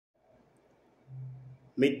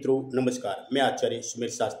मित्रों नमस्कार, मैं आचार्य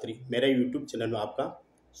शास्त्री, मेरा यूट्यूब चैनल में आपका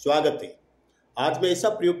स्वागत है। आज मैं ऐसा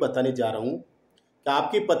प्रयोग बताने जा रहा हूँ कि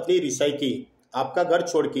आपकी पत्नी रिसाई की आपका घर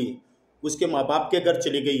छोड़ के उसके माँ बाप के घर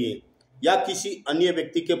चली गई है, या किसी अन्य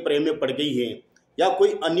व्यक्ति के प्रेम में पड़ गई है, या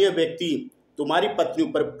कोई अन्य व्यक्ति तुम्हारी पत्नी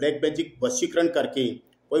ऊपर ब्लैक मैजिक वशीकरण करके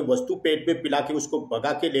कोई वस्तु पेट में पिला के उसको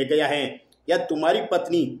भगा के ले गया है, या तुम्हारी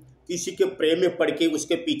पत्नी किसी के प्रेम में पड़ के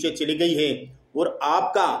उसके पीछे चली गई है और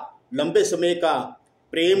आपका लंबे समय का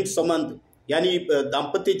प्रेम संबंध यानी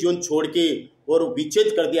दाम्पत्य जीवन छोड़ के और विच्छेद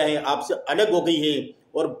कर दिया है, आपसे अलग हो गई है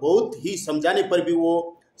और बहुत ही समझाने पर भी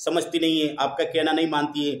वो समझती नहीं है, आपका कहना नहीं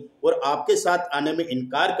मानती है और आपके साथ आने में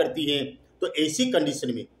इनकार करती है। तो ऐसी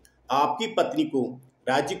कंडीशन में आपकी पत्नी को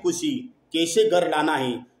राजी खुशी कैसे घर लाना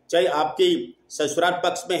है, चाहे आपके ससुराल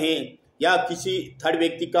पक्ष में है या किसी थर्ड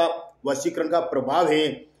व्यक्ति का वशीकरण का प्रभाव है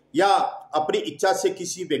या अपनी इच्छा से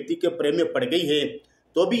किसी व्यक्ति के प्रेम में पड़ गई है,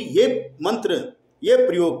 तो भी ये मंत्र, ये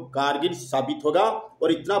प्रयोग कारगर साबित होगा।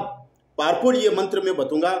 और इतना पावरफुल ये मंत्र मैं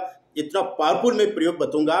बताऊंगा, इतना पावरफुल मैं प्रयोग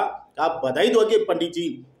बताऊंगा, आप बधाई दोगे पंडित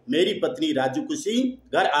जी, मेरी पत्नी राजू खुशी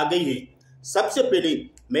घर आ गई है। सबसे पहले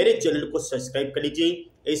मेरे चैनल को सब्सक्राइब कर लीजिए,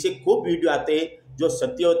 ऐसे खूब वीडियो आते हैं जो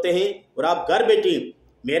सत्य होते हैं और आप घर बैठे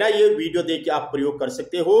मेरा ये वीडियो देख के आप प्रयोग कर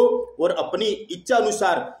सकते हो और अपनी इच्छा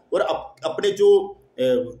अनुसार और अपने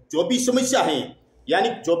जो भी समस्या है, यानी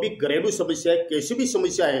जो भी घरेलू समस्या है, कैसी भी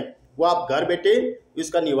समस्या है, वो आप घर बैठे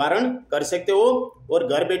इसका निवारण कर सकते हो और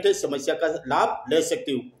घर बैठे समस्या का लाभ ले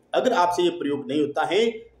सकते हो। अगर आपसे ये प्रयोग नहीं होता है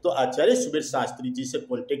तो आचार्य शास्त्री जी से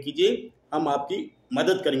कॉन्टेक्ट कीजिए, हम आपकी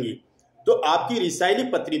मदद करेंगे। तो आपकी रिसायली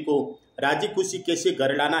पत्नी को राजी खुशी कैसे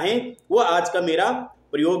घर लाना है वो आज का मेरा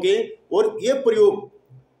प्रयोग है। और ये प्रयोग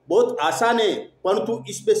बहुत आसान है, परंतु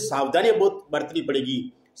इसमें सावधानी बहुत बरतनी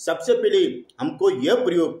पड़ेगी। सबसे पहले हमको यह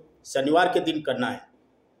प्रयोग शनिवार के दिन करना है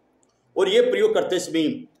और ये प्रयोग करते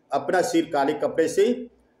समय अपना सिर काले कपड़े से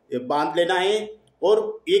बांध लेना है और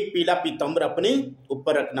एक पीला पीताम्बर अपने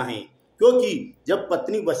ऊपर रखना है, क्योंकि जब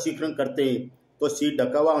पत्नी वशीकरण करते हैं तो सिर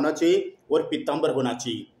ढका हुआ होना चाहिए और पीताम्बर होना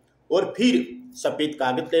चाहिए। और फिर सफेद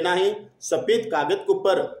कागज लेना है, सफेद कागज के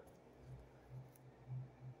ऊपर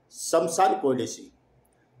शमशान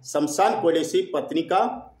कोयले से पत्नी का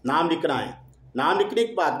नाम लिखना है। नाम लिखने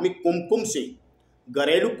के बाद में कुमकुम से,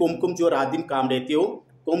 घरेलू कुमकुम जो रात दिन काम लेते हो,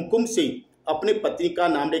 कुमकुम से अपने पत्नी का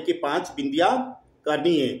नाम लेके 5 बिंदियां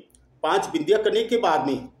करनी है। 5 बिंदियां करने के बाद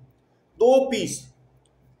में 2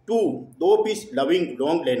 पीस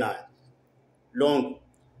लौंग लेना है, लौंग,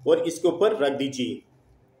 और इसके ऊपर रख दीजिए।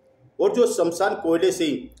 और जो शमशान कोयले से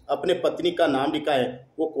अपने पत्नी का नाम लिखा है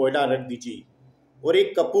वो कोयला रख दीजिए और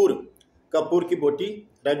एक कपूर की बोटी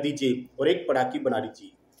रख दीजिए और एक पटाखी बना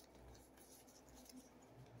लीजिए।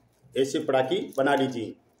 ऐसे पटाखी बना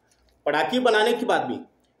लीजिए। पटाखी बनाने के बाद में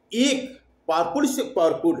एक पावरफुल से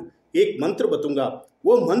पावरफुल एक मंत्र बताऊंगा,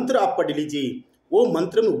 वो मंत्र आप पढ़ लीजिए। वो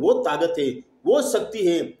मंत्र में वो ताकत है, वो शक्ति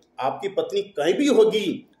है। आपकी पत्नी कहीं भी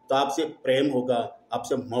होगी तो आपसे प्रेम होगा,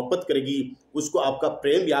 आपसे मोहब्बत करेगी, उसको आपका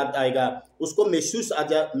प्रेम याद आएगा, उसको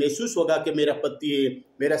महसूस होगा कि मेरा पति है,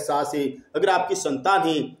 मेरा सास है। अगर आपकी संतान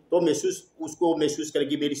है तो उसको महसूस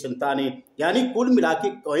करेगी मेरी संतान है। यानी कुल मिला के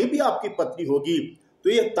कहीं भी आपकी पत्नी होगी तो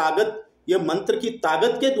ये मंत्र की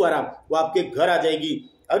ताकत के द्वारा वो आपके घर आ जाएगी।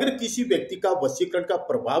 अगर किसी व्यक्ति का वशीकरण का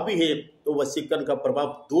प्रभाव भी है तो वशीकरण का प्रभाव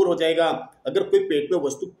दूर हो जाएगा। अगर कोई पेट में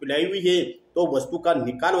वस्तु पिलाई हुई है तो वस्तु का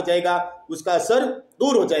निकाल हो जाएगा, उसका असर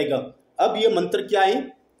दूर हो जाएगा। अब ये मंत्र क्या है,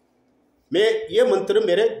 ये मंत्र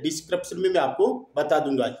मेरे डिस्क्रिप्शन में मैं आपको बता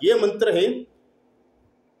दूंगा। ये मंत्र है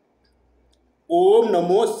ओम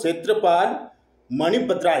नमो क्षेत्रपाल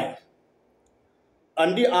मणिभद्राय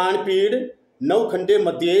अंडी आण पीड़ नवखंडे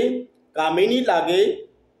मध्य कामिनी लागे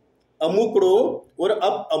अमुकड़ो। और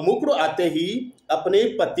अब अमुकड़ो आते ही अपने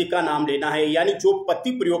पति का नाम लेना है, यानी जो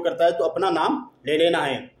पति प्रयोग करता है तो अपना नाम ले लेना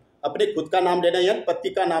है, अपने खुद का नाम लेना है या पति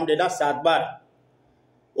का नाम लेना 7 बार।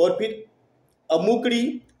 और फिर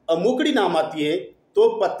अमुकड़ी नाम आती है तो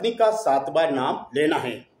पत्नी का 7 बार नाम लेना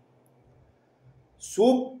है।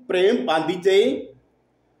 सुप्रेम बांधीजे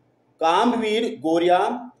कामवीर गोरिया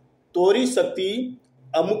तोरी शक्ति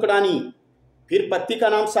अमुकड़ानी, फिर पति का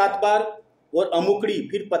नाम 7 बार और अमुकड़ी,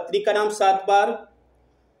 फिर पत्नी का नाम 7 बार।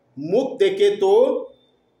 मुख देखे तो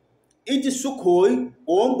इज सुख होय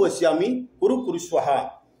ओम वश्यामी कुरु कुरु स्वाहा।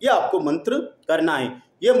 ये आपको मंत्र करना है।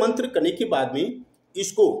 ये मंत्र करने के बाद में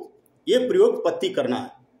ये प्रयोग पति करना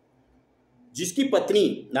है। जिसकी पत्नी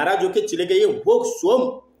नाराज होकर चले गई है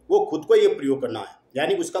वो खुद को ये प्रयोग करना है,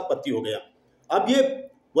 यानी उसका पति हो गया। अब ये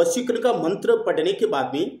वशीकरण का मंत्र पढ़ने के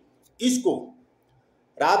बाद में इसको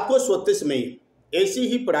रात को सोते समय ऐसी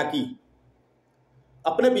ही पटाखी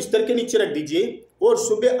अपने बिस्तर के नीचे रख दीजिए और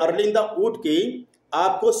सुबह अरलिंदा उठ के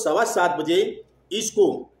आपको 7:15 बजे इसको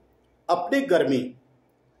अपने घर में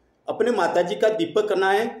अपने माताजी का दीपक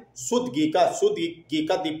करना है। शुद्ध घी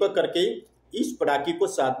का दीपक करके इस पटाखे को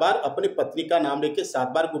 7 बार अपने पत्नी का नाम लेके 7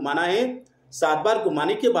 बार घुमाना है। 7 बार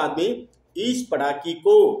घुमाने के बाद में इस पटाखे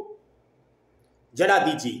को जला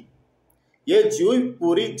दीजिए। ये जुई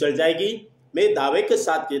पूरी जल जाएगी। मैं दावे के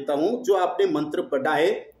साथ कहता हूं, जो आपने मंत्र पढ़ा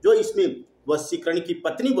है, जो इसमें वशीकरण की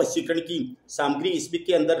पत्नी वशीकरण की सामग्री इसमें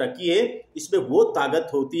के अंदर रखी है, इसमें वो ताकत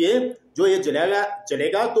होती है जो ये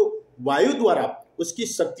जलेगा तो वायु द्वारा उसकी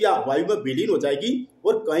शक्तियां वायु में विलीन हो जाएगी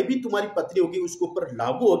और कहीं भी तुम्हारी पत्नी होगी उसके ऊपर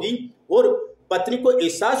लागू होगी और पत्नी को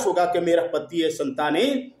एहसास होगा कि मेरा पति है, संतान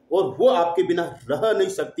है, और वो आपके बिना रह नहीं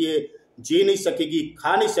सकती है, जी नहीं सकेगी,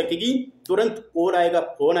 खा नहीं सकेगी। तुरंत कॉल आएगा,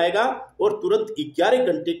 फोन आएगा और तुरंत 11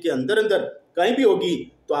 घंटे के अंदर अंदर कहीं भी होगी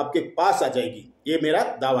तो आपके पास आ जाएगी। ये मेरा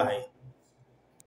दावा है।